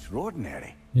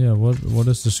extraordinary. Yeah, what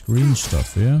is this green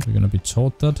stuff here? We're gonna be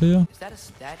taught that here? Is that a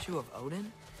statue of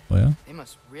Odin? Oh yeah? They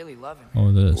must really love him. Oh,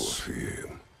 it is.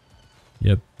 Orpheum.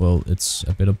 Yep, well, it's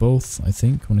a bit of both, I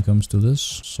think, when it comes to this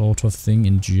sort of thing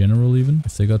in general even.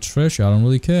 If they got treasure, I don't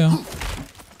really care.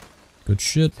 Good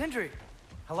shit. Sindri!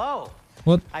 Hello!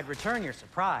 What? I'd return your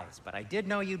surprise, but I did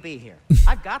know you'd be here.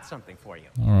 I've got something for you.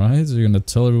 Alright, so you're gonna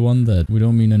tell everyone that we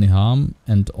don't mean any harm,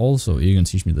 and also, you're gonna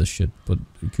teach me this shit, but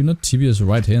could you not TP us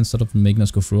right here instead of making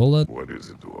us go through all that? What is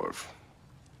it, dwarf?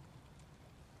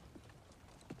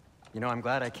 You know, I'm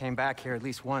glad I came back here at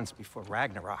least once before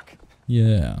Ragnarok.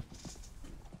 Yeah.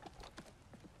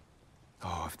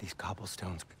 Oh, if these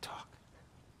cobblestones could talk.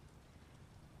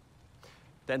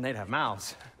 Then they'd have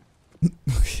mouths.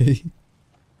 Okay.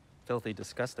 Filthy,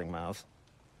 disgusting mouths.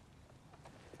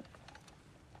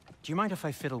 Do you mind if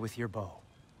I fiddle with your bow?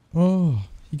 Oh,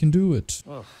 he can do it.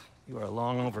 Oh, you are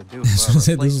long overdue So for a this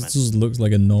replacement. just looks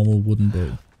like a normal wooden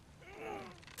bow.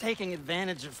 Taking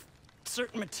advantage of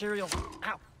certain materials.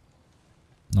 Ow.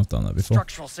 Not done that before.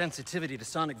 Structural sensitivity to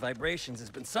sonic vibrations has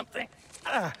been something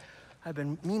I've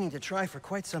been meaning to try for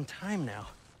quite some time now.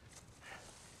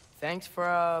 Thanks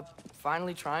for,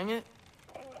 finally trying it.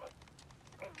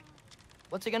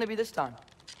 What's it gonna be this time?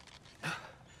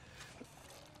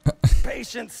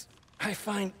 Patience. I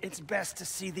find it's best to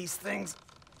see these things,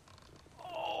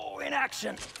 in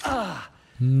action.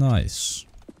 Nice.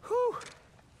 Whew.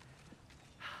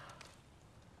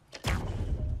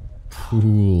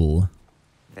 Cool.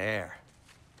 There.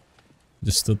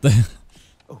 Just stood there.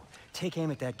 Oh, take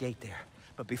aim at that gate there.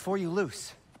 But before you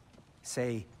loose,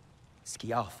 say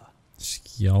Skialfa.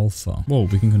 Skialfa. Whoa,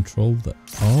 we can control that.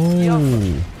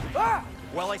 Oh.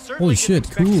 Well, I certainly Holy shit,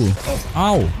 cool.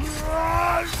 Ow.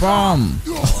 Bam.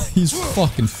 He's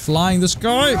fucking flying, this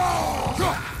guy.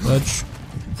 Let's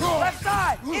Left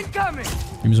side! Incoming!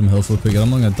 give me some health real quick. I'm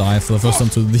not gonna die for the first time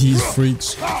to these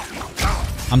freaks.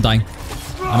 I'm dying.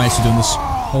 I'm actually doing this.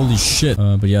 Holy shit.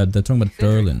 But yeah, they're talking about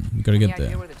Derlin. We gotta Any get idea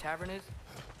there. where the tavern is?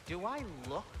 Do I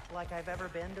look like I've ever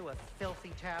been to a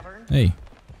filthy tavern? Hey,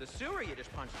 The sewer you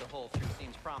just punched a hole through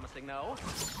seems promising, though.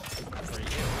 For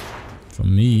you.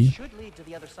 from me. Should lead to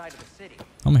the other side of the city.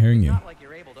 I'm hearing you. Not like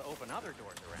you're able to open other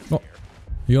doors around Oh. here.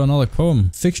 Here another poem.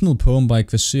 Fictional poem by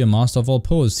Kvasir, master of all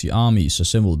poets. The armies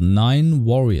assembled 9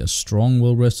 warriors, strong,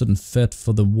 well rested and fed,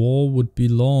 for the war would be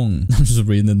long. I'm just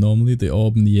reading it normally. They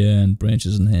orb in the air and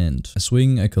branches in hand. A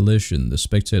swing, a collision, the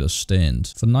spectators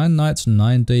stand. For 9 nights and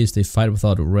 9 days they fight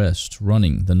without rest,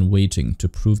 running, then waiting to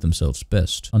prove themselves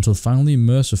best. Until finally,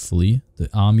 mercifully, the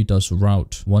army does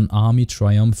rout. One army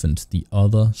triumphant, the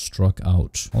other struck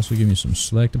out. Also give me some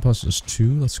slag deposits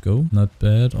 2, let's go. Not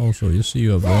bad. Also, you see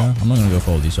you up there. I'm not gonna go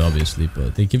for all these obviously,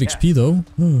 but they give XP though.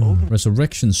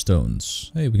 Resurrection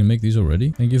stones. Hey, we can make these already.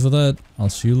 Thank you for that. I'll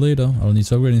see you later. I don't need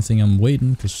to upgrade anything. I'm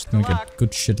waiting because I'm gonna get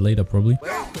good shit later probably.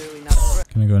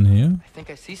 Can I go in here? I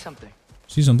think I see something.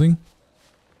 See something?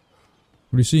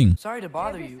 What are you seeing? Sorry to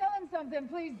bother If you. you're selling something,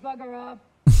 please bugger off.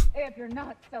 If you're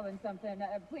not selling something,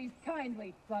 please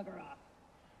kindly bugger off.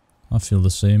 I feel the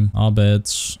same. I'll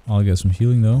bet. I'll get some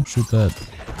healing though. Shoot that.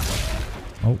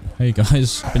 Oh, hey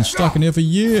guys. I've been stuck in here for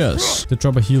years. The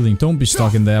drop a healing. Don't be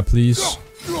stuck in there, please.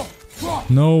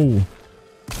 No.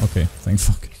 Okay, thank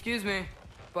fuck. Excuse me,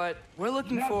 but we're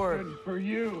looking for... Nothing for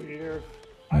you here.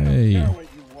 Hey. I don't care what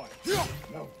you want.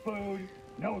 No food,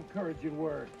 no encouraging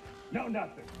word, no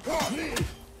nothing.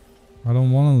 I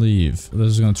don't want to leave. This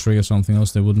is gonna trigger something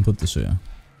else. They wouldn't put this here.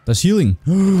 There's healing.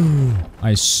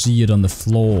 I see it on the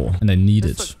floor, and I need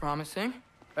This it. looks promising,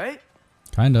 right?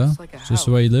 Kinda. It's like a Just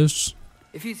the way he lives.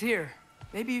 If he's here,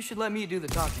 maybe you should let me do the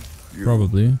talking.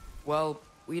 Probably. Well,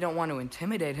 we don't want to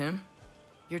intimidate him.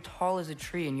 You're tall as a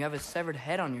tree and you have a severed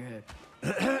head on your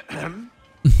head.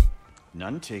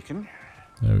 None taken.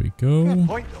 There we go.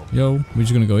 Point though. Yo, we're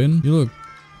just gonna go in. You look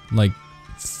like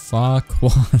fuck.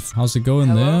 What? How's it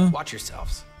going there? Watch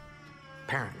yourselves.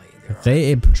 Apparently, there are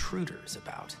Babe. intruders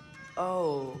about.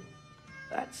 Oh,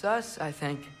 that's us, I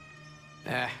think.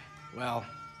 Well,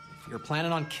 if you're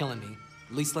planning on killing me,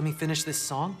 at least let me finish this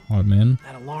song. Alright, man.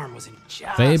 That alarm was in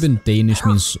just Babe in Danish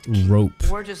means rope.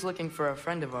 We're just looking for a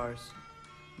friend of ours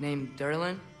named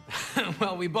Derlin.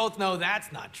 Well, we both know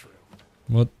that's not true.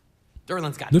 What?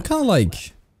 Derlin's got Look kind of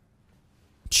like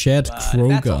Chad That's all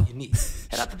Kroger. you need.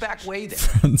 Head out the back way there.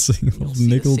 Dancing You'll with see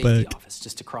the safety Nickelback. office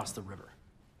just across the river.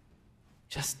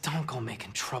 Just don't go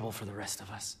making trouble for the rest of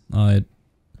us. I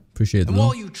appreciate And that.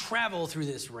 while you travel through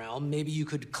this realm, maybe you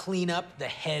could clean up the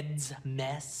head's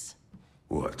mess.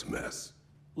 What mess?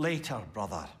 Later,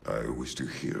 brother. I wish to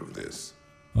hear of this.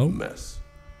 Oh. Mess.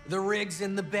 The rig's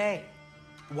in the bay.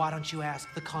 Why don't you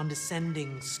ask the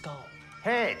condescending skull?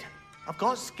 Head. I've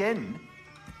got skin.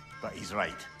 But he's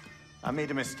right. I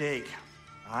made a mistake.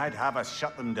 I'd have us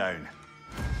shut them down.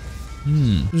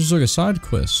 This is like a side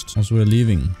quest. As we're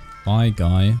leaving. Bye,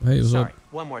 guy. Hey, what's Sorry, up?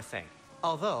 one more thing.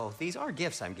 Although, these are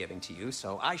gifts I'm giving to you,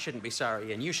 so I shouldn't be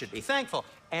sorry and you should be thankful.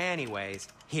 Anyways,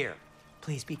 here,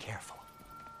 please be careful.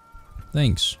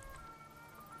 Thanks.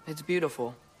 It's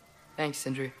beautiful. Thanks,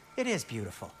 Sindri. It is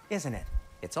beautiful, isn't it?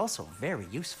 It's also very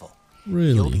useful.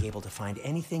 Really? You'll be able to find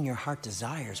anything your heart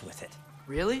desires with it.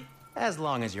 Really? As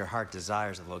long as your heart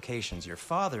desires the locations your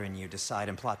father and you decide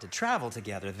and plot to travel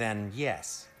together, then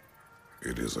yes.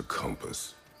 It is a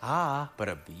compass. Ah, but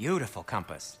a beautiful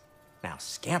compass. Now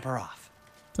scamper off.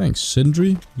 Thanks,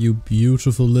 Sindri. You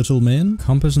beautiful little man.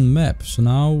 Compass and map. So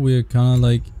now we're kind of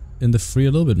like in the free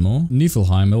a little bit more.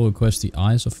 Niflheim will request the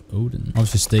Eyes of Odin.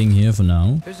 Obviously staying here for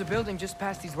now. There's a building just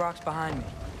past these rocks behind me.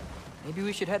 Maybe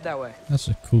we should head that way. That's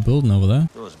a cool building over there.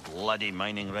 Those bloody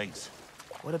mining rigs.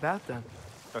 What about them?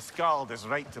 The Skald is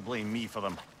right to blame me for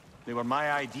them. They were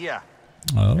my idea.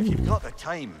 Oh. If you've got the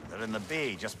time, they're in the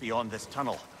bay just beyond this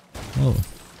tunnel. Oh.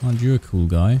 Aren't you a cool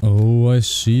guy? Oh, I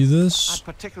see this. I'd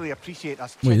particularly appreciate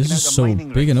us Wait, checking this out is the so mining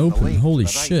big and rigs on the open. lake to Holy the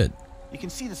right. shit. You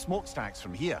can see the smokestacks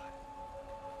from here.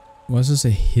 Why is this a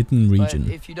hidden But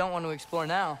region? if you don't want to explore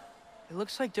now, it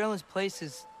looks like Derlin's place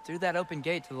is through that open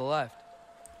gate to the left.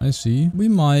 I see. We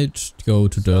might go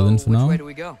to Derlin for which now. way do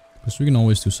we go? Because we can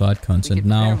always do side We content could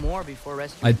prepare now. more before I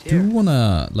rescuing do Tyr.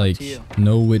 wanna like to you.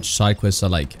 know which side quests are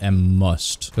like a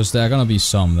must, because there are gonna be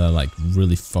some that are like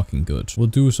really fucking good. We'll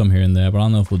do some here and there, but I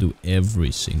don't know if we'll do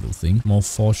every single thing. More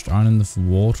forged iron in the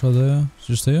water there.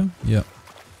 Just here? Yeah.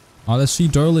 Oh, let's see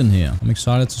Derlin here. I'm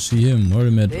excited to see him. We already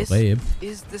met This Babe.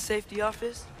 is the safety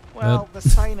office? Well, the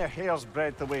sign a hair's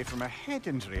breadth away from a head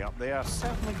injury up there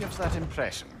certainly gives that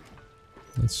impression.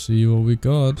 Let's see what we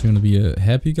got. You're gonna be a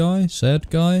happy guy, sad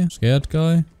guy, scared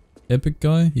guy, epic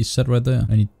guy. He's set right there,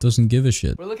 and he doesn't give a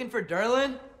shit. We're looking for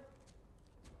Derlin?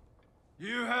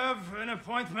 You have an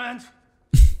appointment?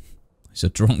 He's a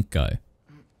drunk guy.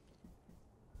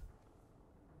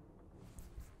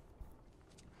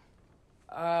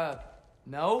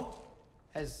 No?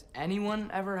 Has anyone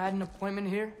ever had an appointment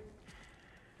here?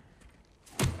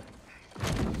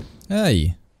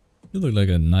 Hey, You look like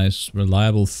a nice,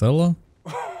 reliable fella.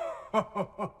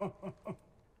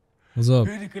 What's up?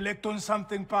 Here to collect on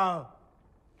something, pal.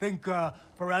 Think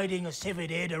parading a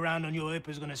severed head around on your hip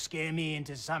is gonna scare me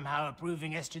into somehow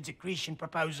approving estrogen secretion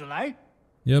proposal, eh?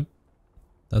 Yep.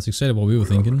 That's exactly what we were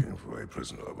thinking. Looking for a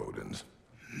prisoner of Odin's.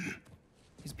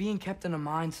 He's being kept in a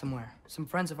mine somewhere. Some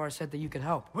friends of ours said that you could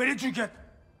help. Where did you get?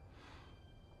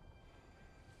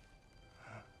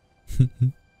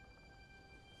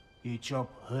 You chop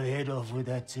her head off with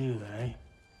that too, eh?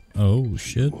 Oh,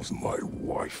 shit. She was my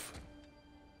wife.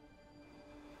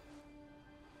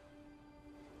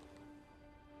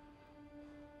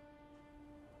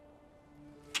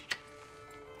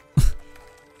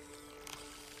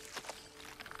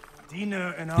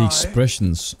 Dina and The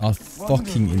expressions are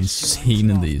fucking insane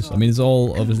in these. I mean, it's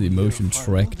all obviously emotion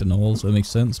tracked and all, so it makes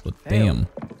sense, but damn.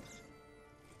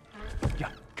 Yeah,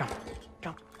 come.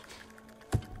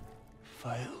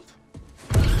 Failed.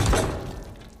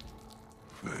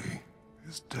 Faye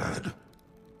is dead.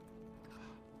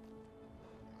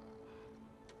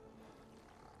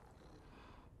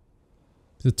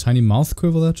 Is a tiny mouth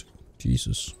quiver that?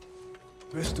 Jesus.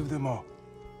 Rest of them are.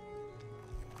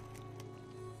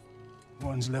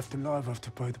 One's left alive have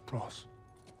to pay the price.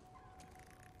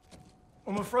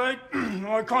 I'm afraid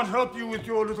I can't help you with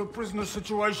your little prisoner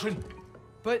situation.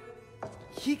 But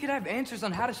he could have answers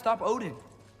on how to stop Odin.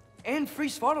 And free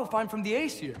Svartalfheim from the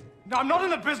Aesir. Now, I'm not in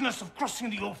the business of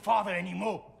crossing the old father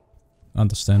anymore.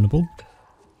 Understandable.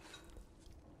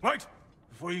 Right,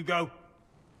 before you go.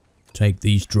 Take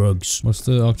these drugs. What's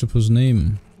the octopus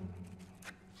name?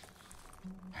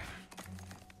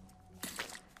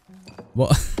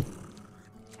 What?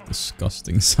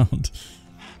 Disgusting sound.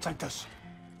 Take this.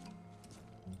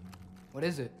 What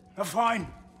is it? A fine.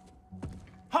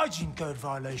 Hygiene code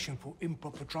violation for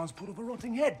improper transport of a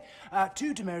rotting head.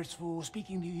 2 demerits for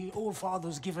speaking the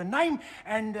All-Father's given name,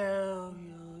 and,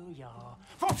 yeah.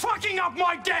 For fucking up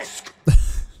my desk!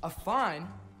 A fine?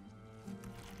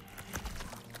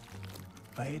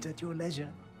 Pay it at your leisure,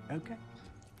 okay?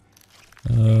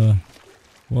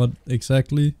 What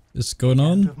exactly is going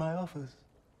on? Out of my office.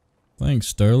 Thanks,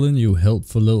 Sterling, you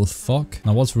helpful little fuck.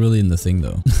 Now, what's really in the thing,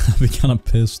 though? I'd be kind of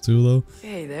pissed, too, though.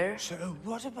 Hey there. So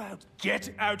what about get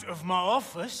out of my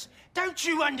office? Don't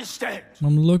you understand?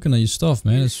 I'm looking at your stuff,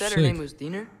 man. You It's said sick. her name was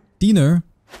Diener? Diener?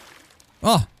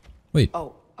 Ah! Wait.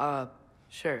 Oh,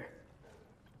 sure.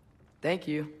 Thank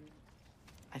you.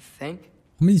 I think.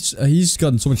 I mean, he's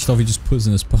gotten so much stuff he just puts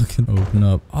in his pocket. Open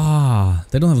up. Ah!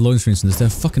 They don't have loading screens in this. They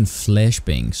have fucking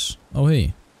flashbangs. Oh,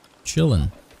 hey.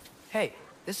 Chillin'. Hey,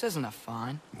 this isn't a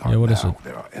fine. Yeah, what is it?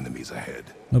 There are enemies ahead.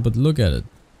 No, but look at it.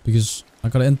 Because I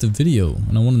gotta end the video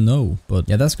and I wanna know. But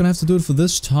yeah, that's gonna have to do it for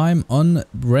this time on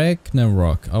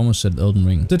Ragnarok. I almost said Elden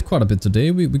Ring. Did quite a bit today.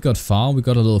 We got far. We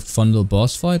got a little fun little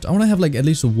boss fight. I wanna have like at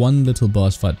least one little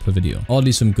boss fight per video. Or at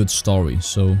least some good story.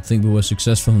 So I think we were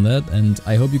successful in that. And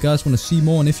I hope you guys wanna see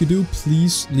more. And if you do,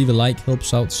 please leave a like.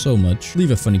 Helps out so much. Leave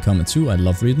a funny comment too. I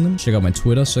love reading them. Check out my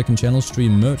Twitter, second channel,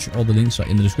 stream, merch. All the links are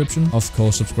in the description. Of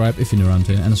course, subscribe if you're new around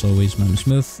here. And as always, my name is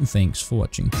Smith. And thanks for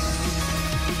watching.